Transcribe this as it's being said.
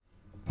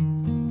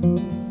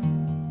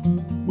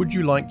Would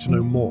you like to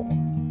know more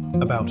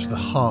about the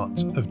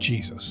heart of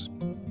Jesus?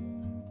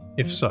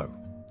 If so,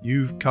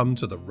 you've come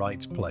to the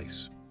right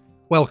place.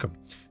 Welcome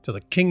to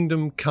the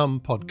Kingdom Come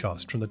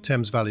podcast from the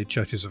Thames Valley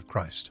Churches of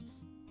Christ.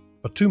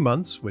 For 2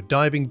 months, we're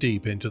diving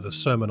deep into the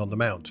Sermon on the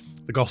Mount,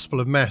 the Gospel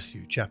of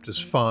Matthew, chapters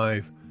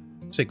 5,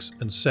 6,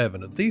 and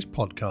 7. And these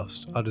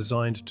podcasts are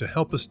designed to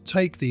help us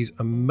take these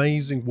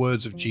amazing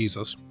words of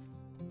Jesus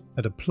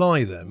and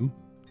apply them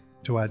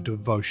to our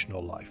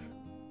devotional life.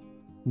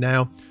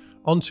 Now,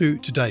 on to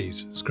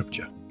today's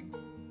scripture.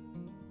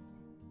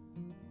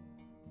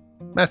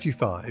 Matthew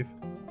 5,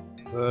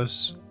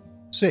 verse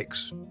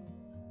 6.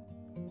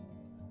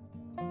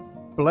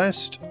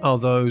 Blessed are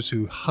those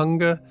who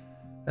hunger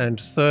and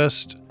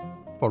thirst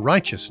for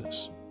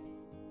righteousness,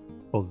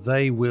 for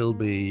they will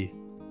be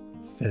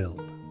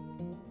filled.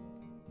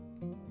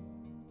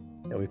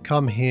 Now we've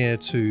come here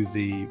to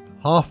the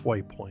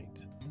halfway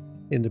point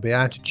in the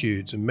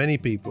Beatitudes, and many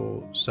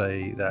people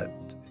say that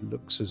it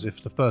looks as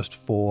if the first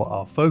 4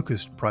 are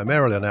focused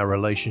primarily on our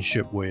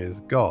relationship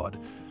with God,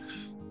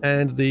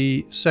 and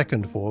the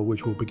second 4,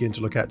 which we'll begin to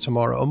look at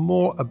tomorrow, are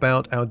more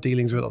about our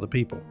dealings with other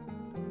people.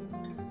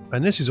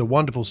 And this is a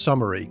wonderful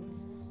summary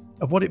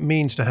of what it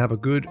means to have a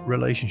good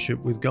relationship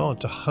with God,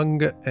 to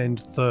hunger and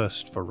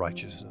thirst for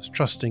righteousness,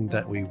 trusting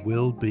that we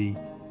will be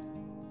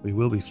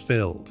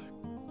filled.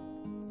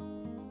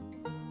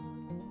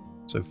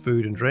 So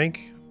food and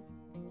drink,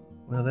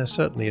 well, they're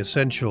certainly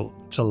essential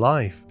to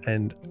life,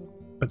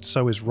 but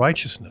so is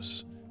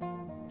righteousness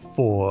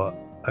for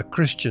a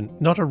Christian.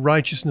 Not a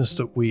righteousness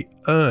that we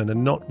earn,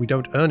 and we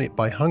don't earn it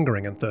by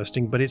hungering and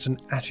thirsting, but it's an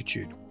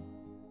attitude.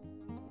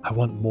 I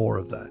want more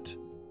of that.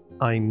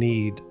 I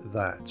need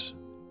that.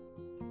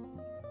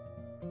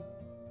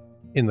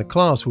 In the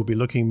class, we'll be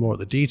looking more at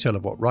the detail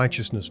of what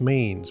righteousness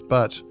means,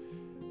 but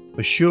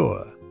for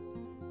sure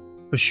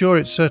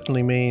it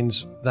certainly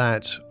means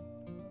that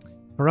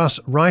for us,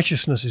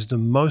 righteousness is the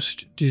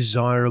most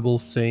desirable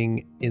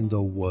thing in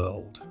the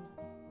world.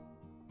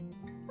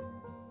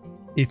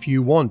 If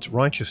you want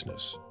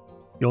righteousness,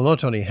 you'll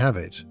not only have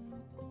it,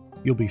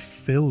 you'll be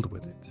filled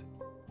with it,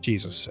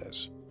 Jesus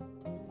says.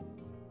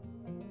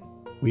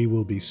 We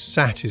will be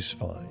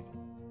satisfied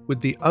with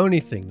the only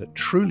thing that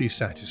truly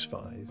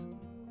satisfies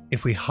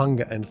if we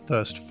hunger and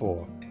thirst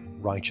for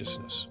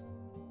righteousness.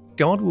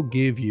 God will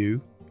give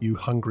you, you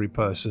hungry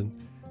person,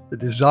 the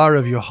desire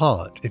of your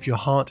heart if your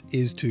heart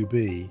is to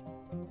be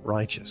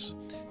righteous.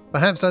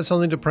 Perhaps that's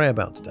something to pray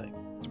about today.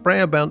 To pray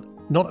about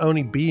not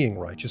only being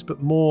righteous,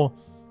 but more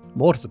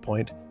to the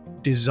point,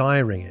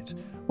 desiring it.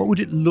 What would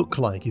it look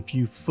like if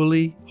you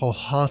fully,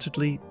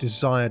 wholeheartedly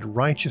desired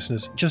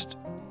righteousness just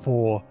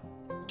for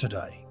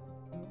today?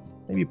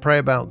 Maybe pray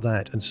about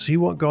that and see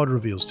what God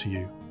reveals to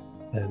you,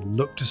 and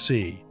look to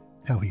see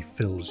how He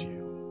fills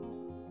you.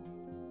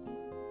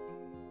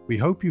 We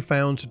hope you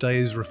found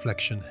today's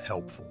reflection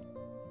helpful.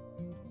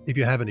 If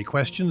you have any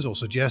questions or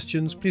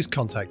suggestions, please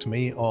contact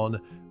me on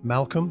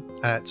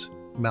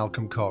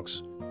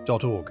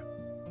malcolm@malcolmcox.org.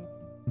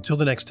 Until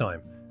the next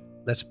time,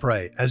 let's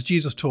pray. As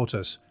Jesus taught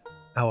us,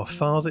 Our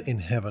Father in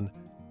heaven,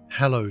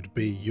 hallowed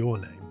be your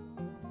name.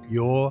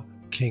 Your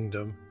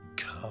kingdom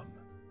come.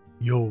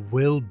 Your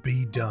will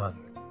be done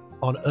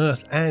on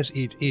earth as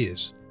it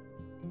is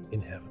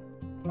in heaven.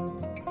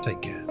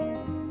 Take care.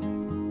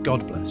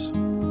 God bless.